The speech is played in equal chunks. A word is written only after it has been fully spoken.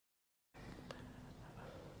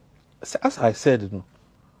as I said, you know,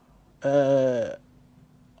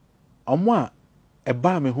 a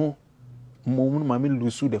bar me home, mommy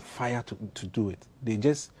lose the fire to do it. They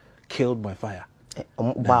just killed my fire.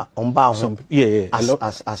 Yeah, as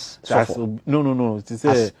no. To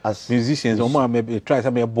say as musicians, maybe try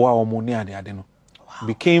some boy money and I don't know.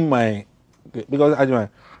 Became my because I don't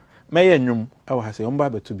know. I was say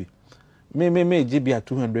to be. Me GB at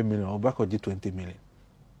 200 million or back or 20 million.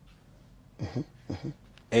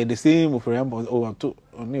 And the same for example, I'm to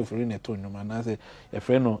only Ofori Nti, and I say a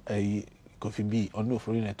friend of a Kofi B only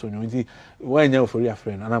Ofori Nti. Why now for a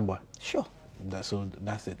friend? Number sure. That's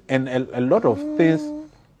it. And a lot of things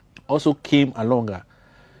also came along.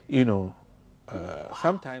 You know,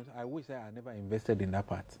 sometimes I wish I never invested in that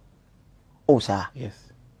part. Oh, sir. Yes.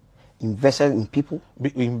 Invested in people?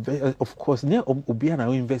 Of course, near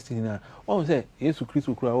Obiana investing in a oh say yes to Chris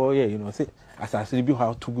oh yeah, you know, say assassin be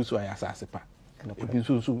how to go so I assassin pa. It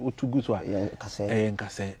so to go so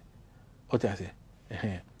kase. What I say?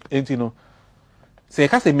 And you know, say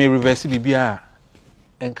kase may reverse bibia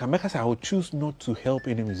and Kameka I would choose not to help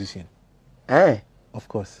any musician. Of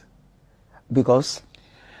course. Because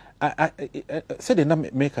I said the name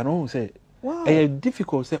make an own say wow.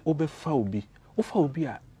 Difficult say obe faubi.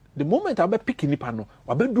 The moment I be picking the panel,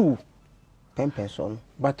 I be do 10 person.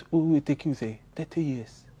 But we will take you say 30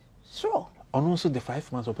 years. Sure. And also the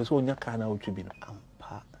 5 months of person on your car now to be.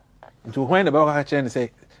 To when the back chain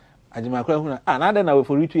say, I did my question. And then I will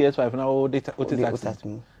for 2 years 5 now. Data what is that?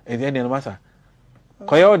 And then the master.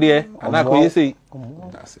 Koyo dear, and I could say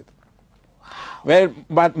that's it. Well,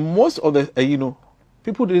 but most of the you know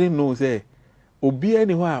people didn't know say obi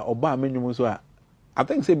anywhere or bar menu so. I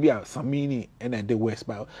think say be a Samini and the West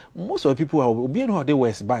by most of the people are being how they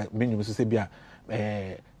West by menu say be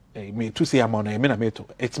me to say amount meto.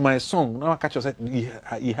 It's my song. Now I catch you say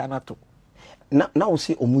to. Now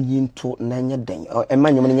see omunyin to nanya den or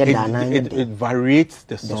it varies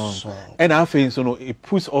the song. And I feel so no it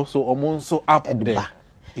puts also almost so up there.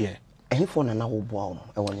 Yeah. Any phone and now bow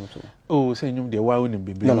I want him to. Oh say you the wow in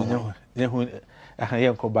baby. No.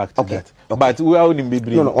 I come back to that. Okay. But we are in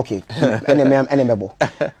baby. No, okay. Enemy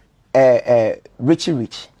Richie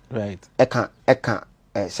Rich. Right. Eka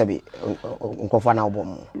sabi unkofa na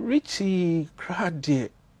album. Richie crowd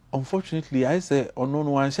unfortunately I say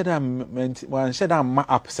one said I'm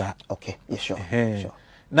up sir. Okay, yeah, sure. Sure.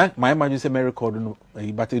 Not my emergency record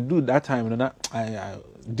but I do that time I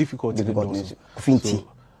difficult music. Kofi Nti.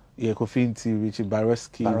 Yeah, Kofi Nti, Richie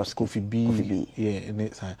Kofi B. Yeah, and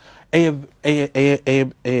it's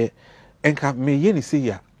enka me yeni say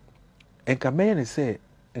ya. Enka me yeni say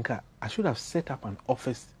enka I should have set up an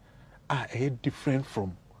office different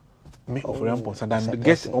from me Ofori Amponsah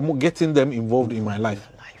than getting them involved in my life.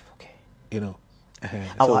 Okay. You know.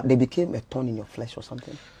 So they became a thorn in your flesh or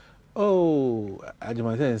something. Oh, I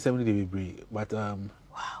just say 70 they be, but wow.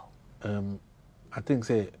 I think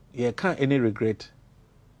say yeah, can't any regret.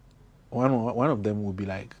 One of them would be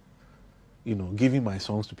like, you know, giving my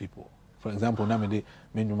songs to people. For example, now me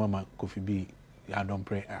mama Kofi B, I don't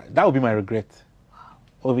pray. That would be my regret. Wow.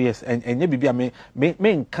 Oh yes, and maybe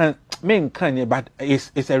me can't, but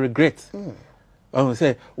it's a regret. I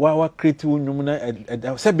say why create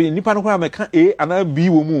you say be nipa no kwa me can and I be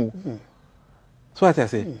wo mu. So what I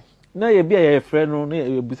say. Na ye be a friend no na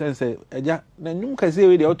you be say eja na nyum ka say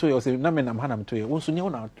we dey auto you say na me nam hanam to you. Won so nye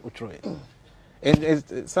na otro. And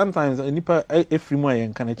sometimes nipa every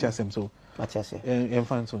morning can chase him so. What you say? And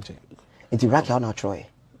find something. It's Iraq how now try.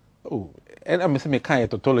 Oh, and I'm saying me kind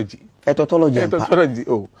tautology. Tautology.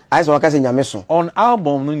 Oh, I saw Kasi Nyameso. On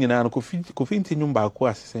album no nyina Kofi Nti nyumba ko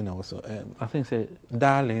asese na so. I think say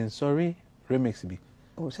Darling Sorry remix bi.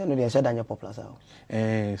 Oh, say no dey say Daniel popular sound.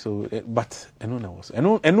 So but eno na was.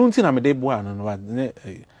 Eno nti na me dey boa no but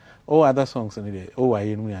all other songs in there. Oh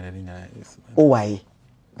why no ya na. Oh why.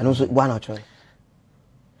 And also one or try.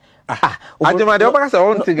 Ajema de obaka say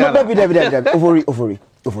one thing. David.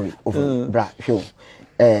 Ofori. Bra, show.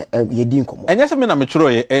 Ye din komo. Enya se me na me choro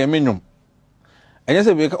ye menwom. Enya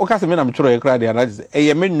se o ka se me na me choro ye kra de na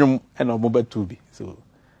ye menwom e na omoba tu bi. So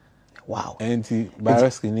wow. Enti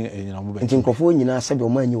Baraski ni e na omoba. Enti nkofo nyina se be o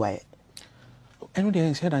ma anyi wae. Eno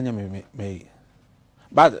de say da nya me.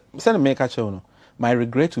 But say me ka che no. My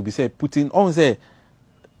regret will be say putting on say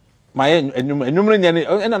my enumere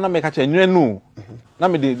nyane na make a change no na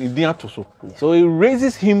me dey din ato so so it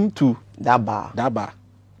raises him to that bar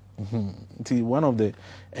one of the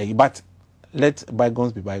but let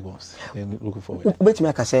bygones be bygones then looking forward bet me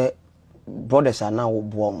aka say brothers are now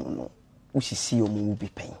born no we see o mu be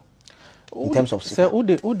pen in terms of say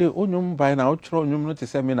ode onyum by na ochro onyum no te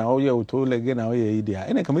say me na oye oto lege na oye idea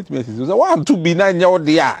ene commit message so one to be na nya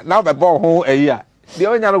ode a na be bo ho eyi a de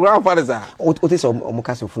onya no grandfather sa o te say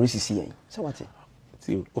omukase ofori sisi yen say what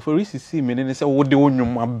see ofori sisi me ne say wode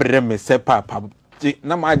onyum abre me say papa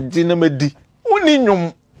na ma ji na madi oni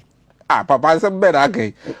nyum ah papa say be da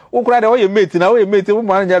kai wo kura de oye mate na oye mate wo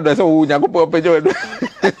ma nya do say wo nyakopo pejo do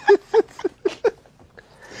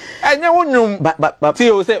anya onyum but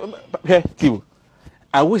tio say he tio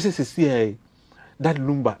I wish to see that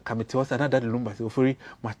lumba kamete was that lumba say ofori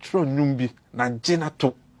matro nyum bi na gina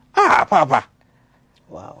to papa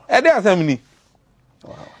wow e dey asem ni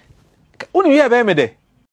wow unu ye be me de